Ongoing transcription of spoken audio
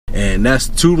And that's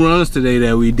 2 runs today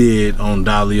that we did on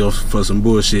Dolly for some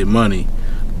bullshit money,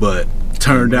 but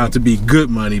turned out to be good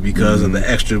money because of the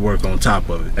extra work on top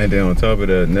of it. And then on top of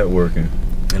that, networking.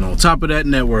 And on top of that,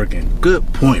 networking. Good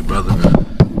point, brother.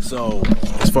 So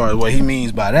as far as what he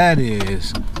means by that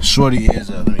is, shorty is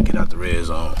a, let me get out the red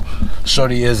zone.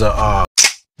 Shorty is a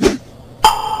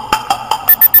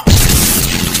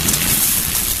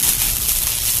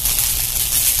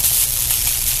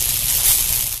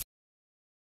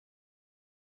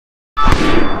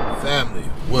family,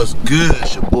 what's good?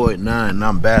 It's your boy 9 and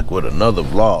I'm back with another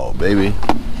vlog, baby.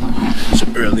 It's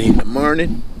early in the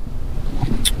morning.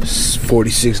 It's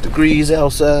 46 degrees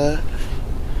outside.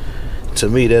 To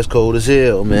me, that's cold as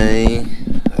hell,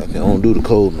 man. I don't do the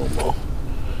cold no more.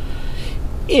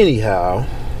 Anyhow,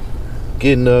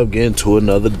 getting up, getting to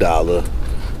another dollar.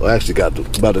 Well, actually about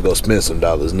to go spend some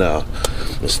dollars now.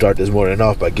 I'm gonna start this morning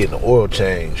off by getting an oil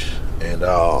change. And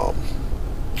I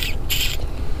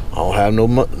don't have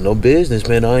no business,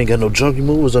 man. I ain't got no junkie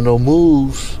movers or no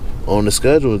moves on the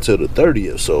schedule until the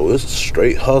 30th. So it's a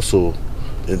straight hustle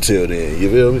until then, you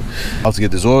feel me? I'll have to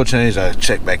get this oil change. I'll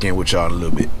check back in with y'all in a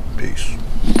little bit. Peace.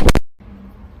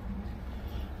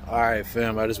 Alright,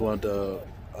 fam, I just wanted to,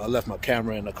 I left my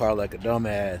camera in the car like a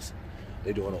dumbass.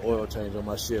 They doing an oil change on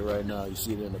my shit right now. You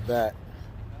see it in the back.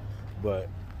 But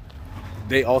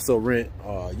they also rent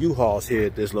U-Hauls here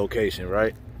at this location,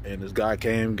 right? And this guy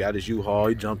came, got his U-Haul,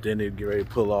 he jumped in it, get ready to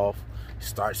pull off. He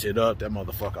starts it up, that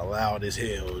motherfucker loud as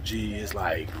hell. Gee, it's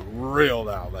like real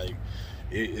loud, like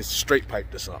it's straight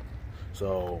piped or something.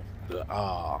 So the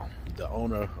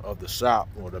owner of the shop,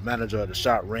 or the manager of the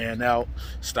shop, ran out,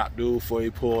 stopped dude before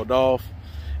he pulled off,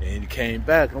 and he came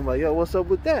back. I'm like, yo, what's up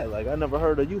with that? Like, I never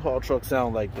heard a U-Haul truck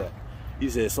sound like that.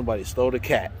 He said somebody stole the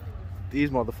cat.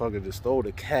 These motherfuckers just stole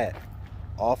the cat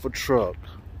off a truck,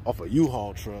 off a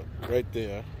U-Haul truck right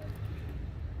there.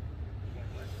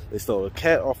 They stole a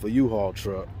cat off a U-Haul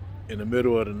truck in the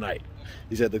middle of the night.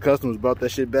 He said the customers brought that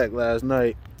shit back last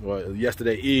night, or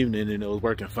yesterday evening, and it was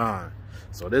working fine.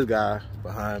 So this guy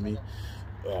behind me,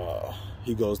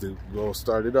 he goes to go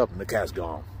start it up, and the cat's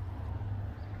gone.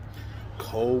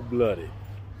 Cold-blooded.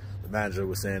 The manager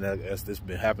was saying that this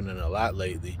been happening a lot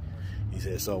lately. He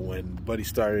said, so when Buddy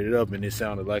started it up and it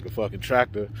sounded like a fucking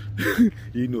tractor,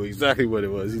 he knew exactly what it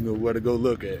was. He knew where to go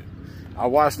look at. I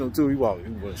watched him too. He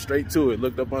went straight to it,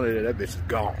 looked up under there. That bitch is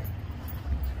gone.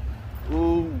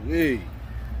 Ooh-wee.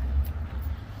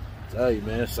 Tell you,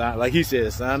 man, sign, like he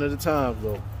said, sign of the times,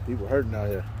 though. People hurting out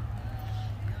here.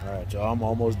 All right, y'all, I'm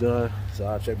almost done, so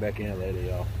I'll check back in later,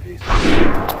 y'all. Peace. All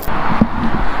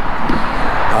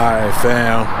right,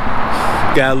 fam.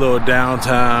 Got a little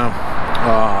downtime.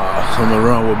 I'm gonna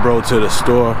run with bro to the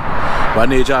store. But I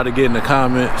need y'all to get in the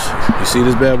comments. You see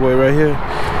this bad boy right here?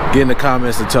 Get in the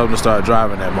comments and tell them to start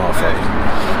driving that motherfucker.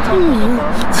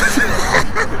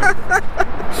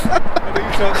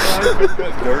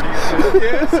 That's dirty and shit.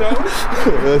 Yeah, so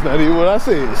that's not even what I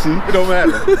said. See, it don't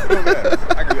matter. It don't matter.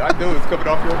 I know it's coming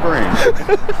off your brain.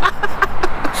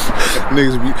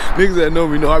 niggas that know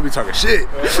me know I be talking shit.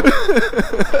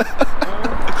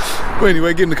 But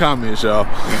anyway, get in the comments, y'all.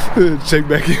 Check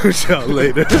back in with y'all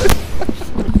later.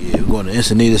 Yeah, we're going to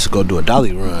Encinitas to go do a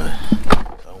dolly run.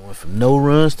 I went from no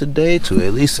runs today to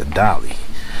at least a dolly.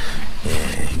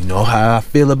 And you know how I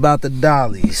feel about the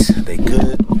dollies. They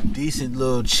good, decent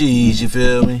little cheese, you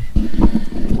feel me?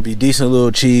 Be decent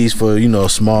little cheese for, you know,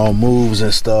 small moves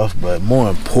and stuff. But more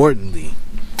importantly,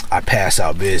 I pass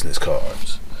out business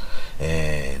cards.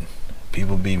 And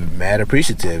people be mad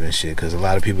appreciative and shit, because a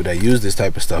lot of people that use this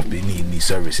type of stuff be needing these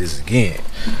services again.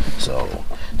 So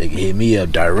they can hit me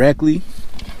up directly,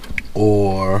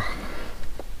 or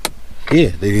yeah,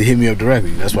 they can hit me up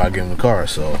directly. That's why I give them the card.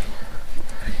 So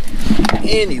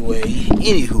anyway,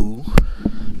 anywho,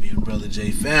 me and Brother J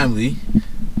family,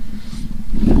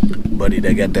 buddy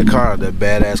that got that car, that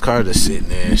badass car that's sitting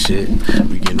there and shit,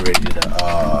 we getting ready to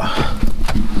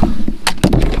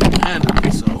handle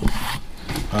it. So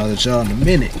I'll let y'all in a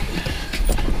minute.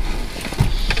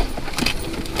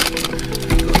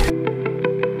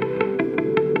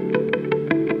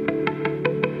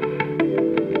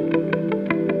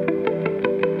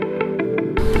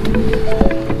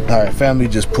 Alright, family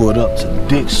just pulled up to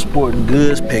Dick's Sporting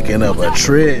Goods, picking up a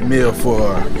treadmill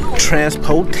for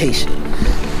transportation.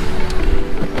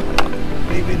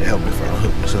 Maybe to help me if I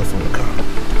hook myself on the car.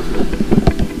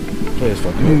 Please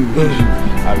fucking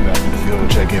I'll be back in the field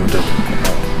to check in with them.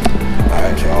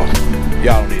 Alright, y'all.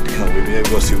 Y'all don't need to come with me. Let's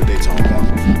go see what they talking about.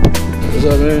 What's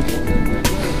up, man?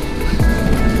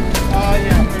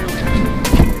 Yeah.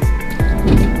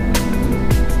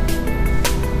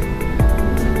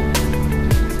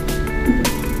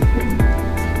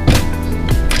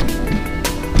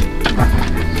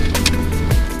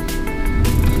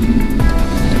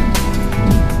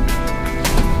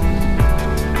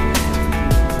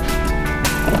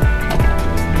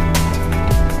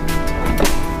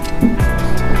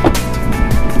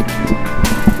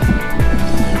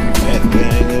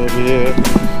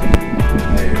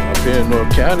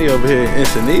 County over here in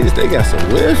Encinitas, they got some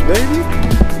whips, baby.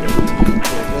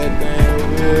 That thing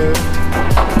over there.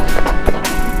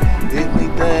 Disney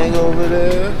thing over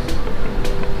there.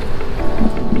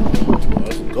 Oh,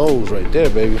 that's goals right there,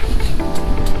 baby.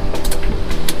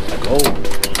 Goals.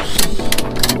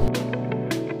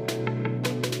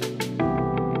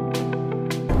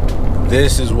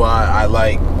 This is why I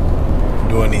like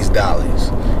doing these dollies.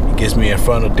 It gets me in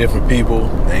front of different people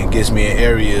and gets me in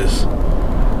areas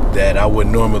that I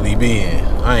wouldn't normally be in.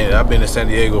 I've been in San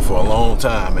Diego for a long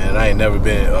time, man. I ain't never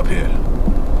been up here.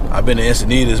 I've been to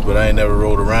Encinitas, but I ain't never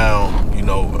rode around, you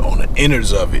know, on the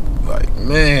innards of it. Like,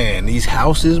 man, these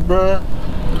houses, bruh.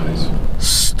 Nice.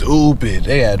 Stupid.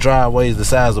 They got driveways the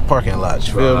size of parking lots.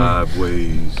 You feel me?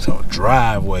 Driveways. So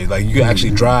driveways. Like, you can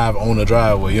actually drive on the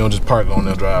driveway. You don't just park on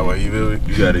the driveway. You feel me?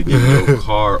 You gotta get your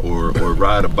car or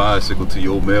ride a bicycle to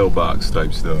your mailbox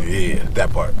type stuff. Yeah,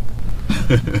 that part.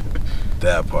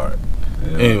 That part.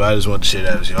 Yeah. Anyway, I just want to share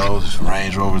that with y'all. This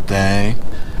Range Rover thing.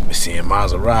 Been seeing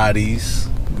Maseratis,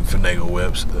 Finagle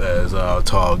whips, as our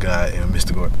tall guy and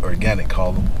Mr. Organic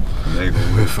call them.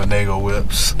 Finagle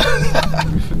whips.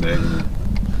 Finagle.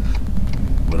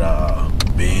 But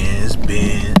Benz.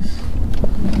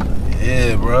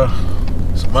 Yeah, bro.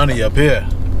 Some money up here.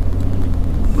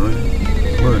 Money.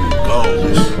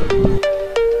 Goals.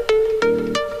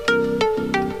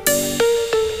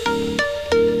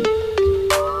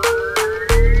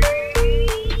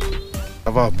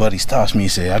 Our buddy stops me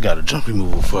and say, I got a junk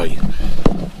removal for you.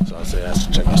 So I say I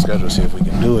should check my schedule, see if we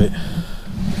can do it.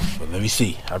 But let me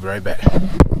see. I'll be right back.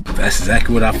 That's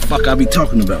exactly what I be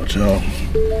talking about, y'all.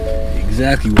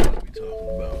 Exactly what I be talking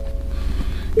about.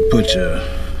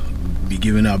 You be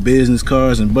giving out business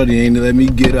cards, and buddy ain't let me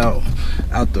get out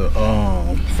the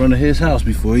front of his house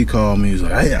before he called me. He was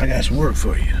like, hey, I got some work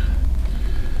for you.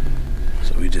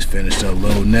 So we just finished up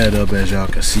loading that up, as y'all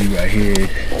can see right here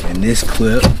in this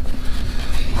clip.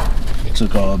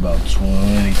 Took all about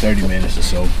 20-30 minutes or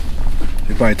so.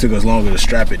 It probably took us longer to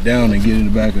strap it down and get in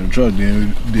the back of the truck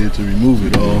than we did to remove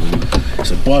it all. It's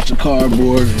a bunch of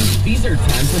cardboard. These are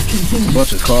times of continuity. A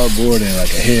bunch of cardboard and like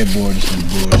a headboard and some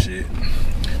bullshit.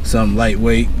 Something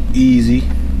lightweight, easy,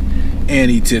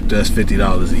 and he tipped us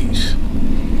 $50 each.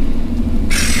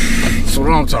 That's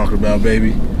what I'm talking about,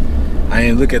 baby. I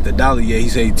ain't look at the dolly yet. He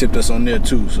said he tipped us on there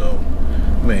too, so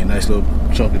man, nice little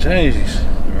chunk of changes.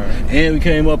 And we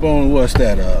came up on, what's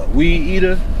that, weed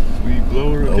eater? Weed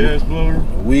blower, gas blower?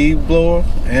 A weed blower,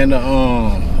 and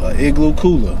a igloo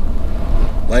cooler.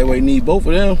 Lightweight need both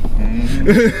of them.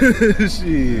 Mm-hmm.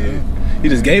 Shit. He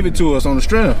just gave it to us on the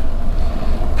strength.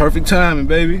 Perfect timing,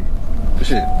 baby.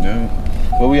 Shit. Yeah.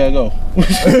 Where we gotta go?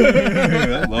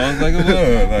 That lost like a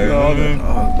love.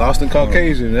 Like, lost in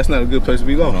Caucasian. That's not a good place to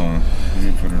be lost. Hold on. Let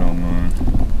me put it on mine.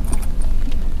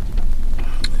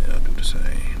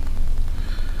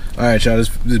 Alright, y'all, this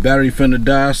battery finna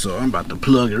die, so I'm about to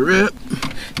plug it rip.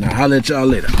 Now, holla at y'all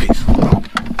later. Peace.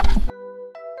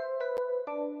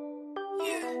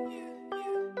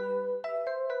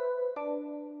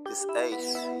 This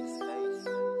Ace.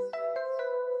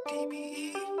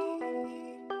 DBE.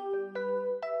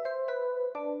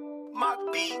 Mock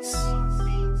Beats.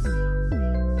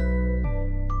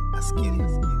 Let's get it.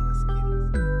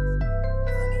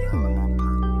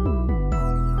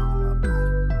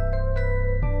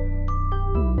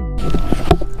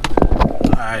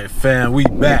 Alright, fam, we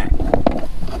back.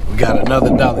 We got another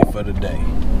dolly for the day.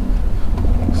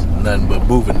 It's nothing but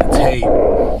moving the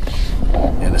table.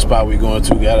 And the spot we going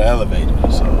to got an elevator.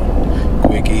 So,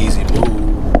 quick, easy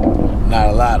move. Not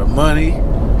a lot of money.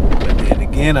 But then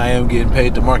again, I am getting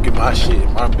paid to market my shit,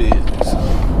 my business. So,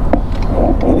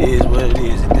 it is what it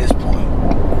is at this point.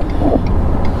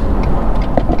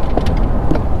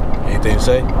 Anything to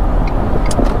say?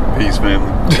 Peace,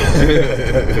 family.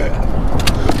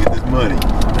 Get this money.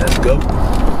 Let's go. Look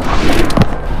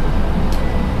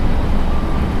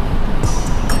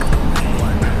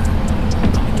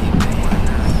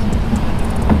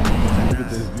at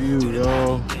this view,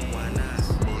 y'all.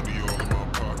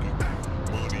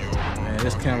 Man,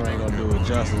 this camera ain't gonna do it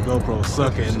justice. GoPro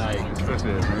suck at night.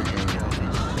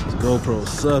 GoPro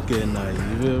suck at night,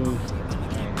 you feel me?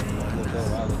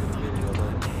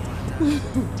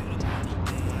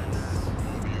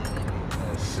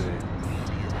 Let's see.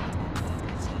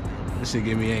 This shit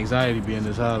give me anxiety being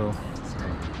this hot though.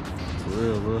 For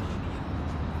real, bro.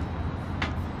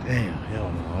 Damn,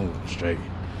 hell no, I'm going straight.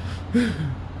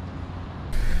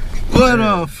 What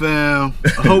up, fam?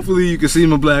 Hopefully you can see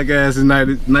my black ass at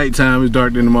nighttime. It's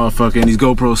dark in the motherfucker and these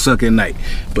GoPros suck at night.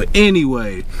 But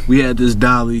anyway, we had this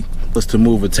dolly. Was to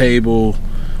move a table.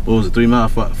 What was it, 3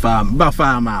 miles? About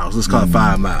 5 miles. Let's call it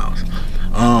 5 miles.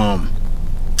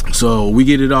 So we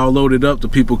get it all loaded up. The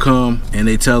people come and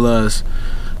they tell us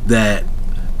that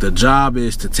the job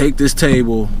is to take this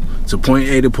table to point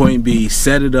A to point B,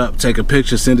 set it up, take a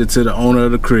picture, send it to the owner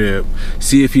of the crib,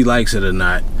 see if he likes it or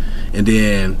not, and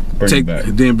then bring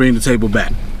the table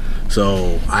back.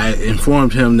 So I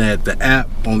informed him that the app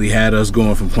only had us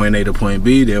going from point A to point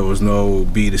B. There was no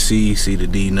B to C, C to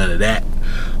D, none of that.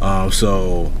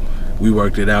 So we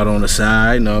worked it out on the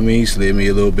side, you know what I mean? He slid me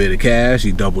a little bit of cash.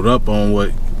 He doubled up on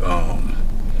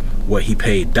what he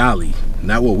paid Dolly.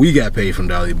 Not what we got paid from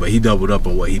Dolly, but he doubled up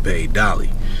on what he paid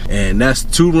Dolly. And that's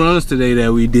 2 runs today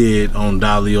that we did on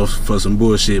Dolly for some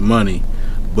bullshit money,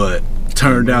 but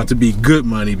turned out to be good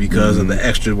money because of the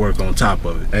extra work on top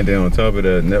of it. And then on top of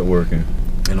that, networking.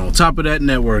 And on top of that,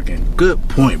 networking. Good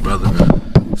point, brother.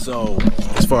 So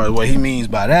as far as what he means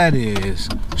by that is,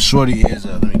 Shorty is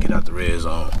a, let me get out the red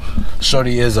zone.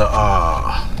 Shorty is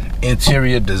a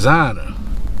interior designer.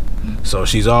 So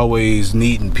she's always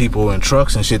needing people in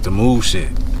trucks and shit to move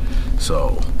shit.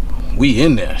 So we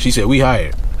in there. She said we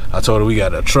hired. I told her we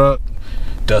got a truck.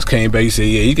 Dust came back. He said,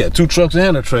 yeah, you got 2 trucks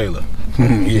and a trailer.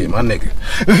 Yeah, my nigga.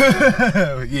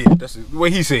 Yeah, that's the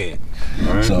way he said.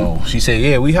 Right. So she said,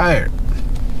 yeah, we hired.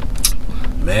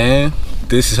 Man,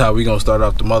 this is how we gonna start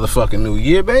off the motherfucking new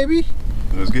year, baby.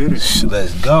 Let's get it.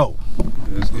 Let's go.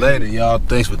 Later, y'all.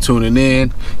 Thanks for tuning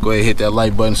in. Go ahead, hit that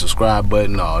like button, subscribe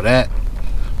button, all that.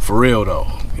 For real though,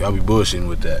 y'all be bullshitting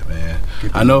with that, man.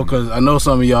 I know, cause I know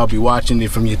some of y'all be watching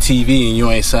it from your TV and you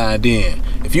ain't signed in.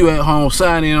 If you at home,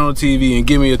 sign in on the TV and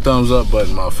give me a thumbs up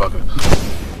button,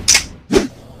 motherfucker.